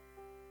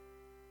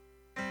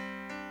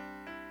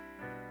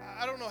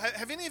 I don't know,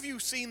 have any of you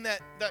seen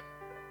that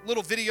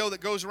little video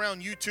that goes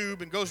around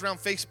YouTube and goes around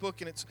Facebook,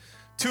 and it's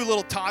two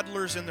little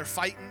toddlers and they're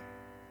fighting.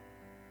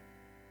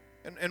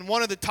 And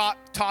one of the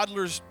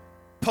toddlers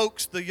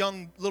pokes the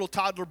young little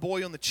toddler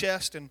boy on the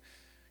chest, and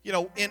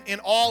in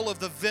all of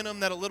the venom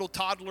that a little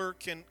toddler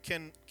can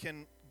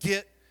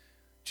get,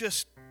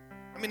 just,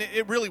 I mean,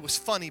 it really was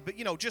funny, but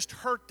just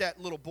hurt that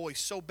little boy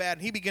so bad,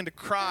 and he began to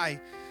cry,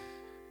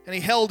 and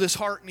he held his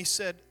heart and he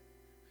said,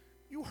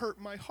 "You hurt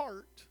my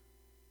heart."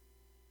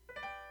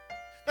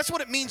 That's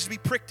what it means to be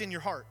pricked in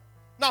your heart.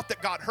 Not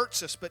that God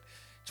hurts us, but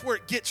it's where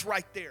it gets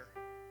right there.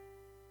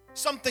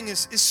 Something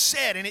is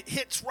said and it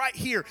hits right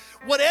here.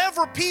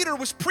 Whatever Peter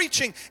was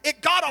preaching,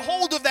 it got a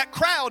hold of that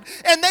crowd,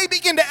 and they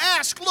begin to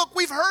ask, "Look,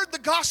 we've heard the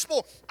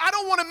gospel. I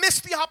don't want to miss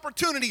the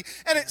opportunity."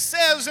 And it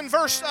says in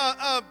verse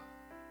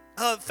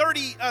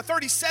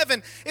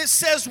 37, it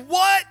says,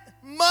 "What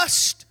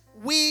must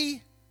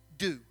we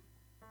do?"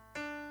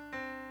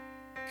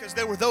 Because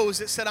there were those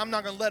that said, "I'm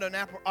not going to let an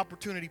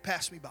opportunity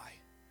pass me by."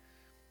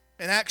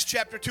 In Acts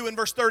chapter 2 and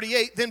verse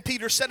 38, then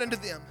Peter said unto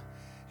them,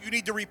 "You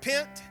need to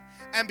repent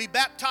and be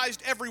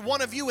baptized every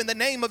one of you in the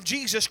name of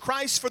Jesus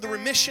Christ for the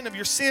remission of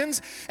your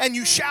sins, and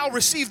you shall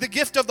receive the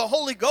gift of the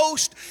Holy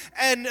Ghost,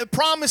 and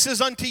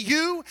promises unto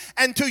you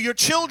and to your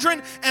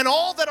children and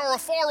all that are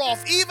afar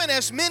off, even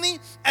as many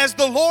as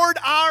the Lord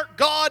our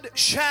God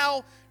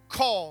shall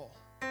call."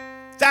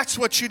 That's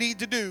what you need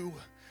to do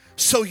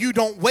so you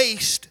don't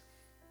waste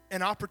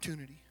an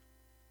opportunity.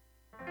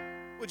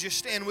 Would you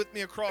stand with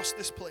me across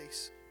this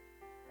place?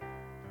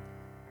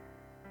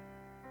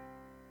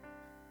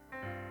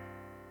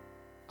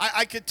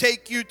 I could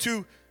take you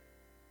to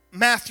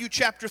Matthew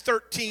chapter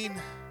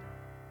 13.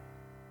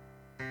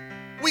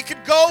 We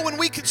could go and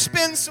we could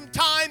spend some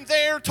time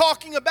there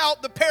talking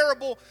about the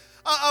parable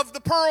of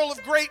the pearl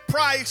of great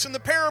price and the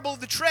parable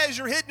of the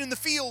treasure hidden in the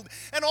field.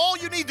 And all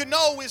you need to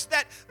know is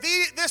that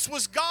this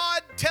was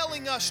God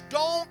telling us,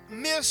 don't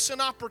miss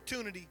an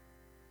opportunity.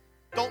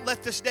 Don't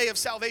let this day of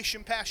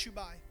salvation pass you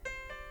by.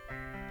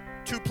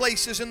 Two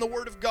places in the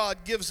Word of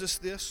God gives us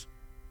this.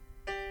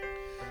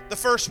 The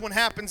first one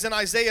happens in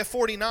Isaiah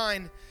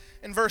 49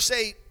 and verse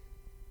 8.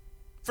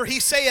 "For he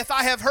saith,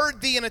 I have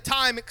heard thee in a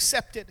time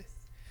accepted.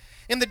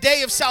 In the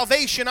day of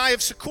salvation I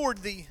have succored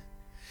thee.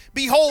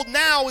 Behold,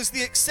 now is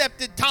the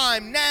accepted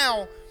time.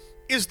 Now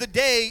is the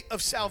day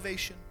of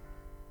salvation."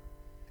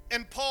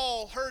 And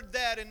Paul heard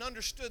that and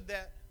understood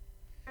that.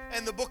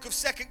 And the book of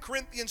 2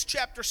 Corinthians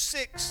chapter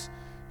 6,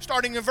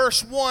 starting in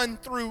verse 1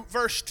 through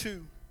verse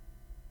 2,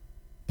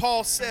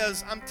 Paul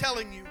says, "I'm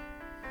telling you,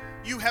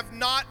 you have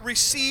not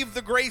received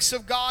the grace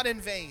of God in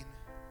vain."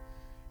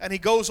 And he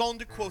goes on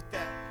to quote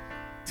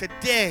that.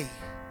 Today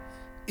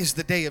is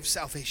the day of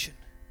salvation.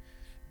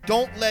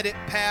 Don't let it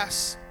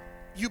pass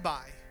you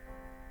by.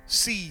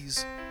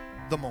 Seize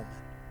the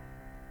moment.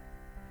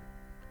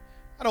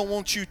 I don't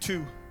want you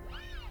to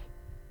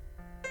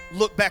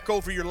look back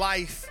over your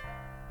life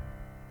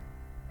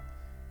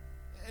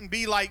and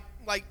be like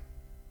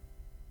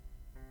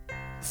the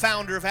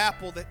founder of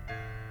Apple that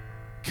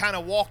kind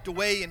of walked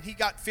away and he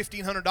got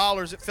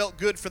 $1,500. It felt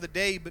good for the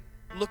day, but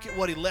look at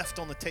what he left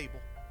on the table.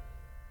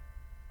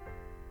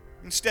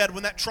 Instead,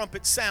 when that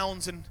trumpet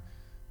sounds and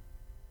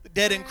the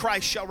dead in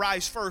Christ shall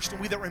rise first, and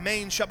we that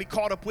remain shall be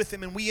caught up with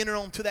him, and we enter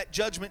onto that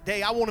judgment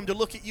day, I want him to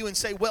look at you and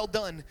say, "Well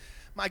done,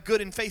 my good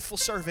and faithful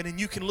servant." And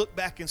you can look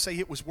back and say,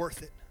 "It was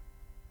worth it.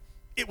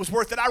 It was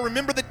worth it. I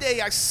remember the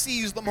day I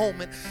seized the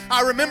moment.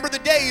 I remember the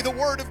day the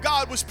word of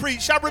God was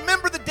preached. I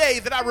remember the day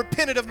that I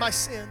repented of my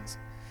sins.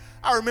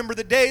 I remember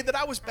the day that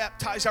I was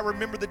baptized. I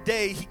remember the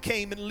day he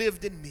came and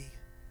lived in me.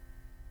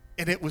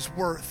 And it was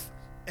worth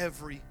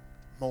every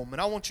moment."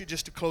 I want you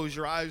just to close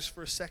your eyes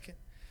for a second.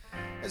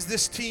 As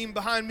this team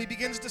behind me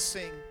begins to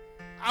sing,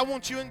 I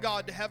want you and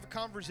God to have a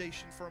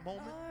conversation for a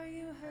moment.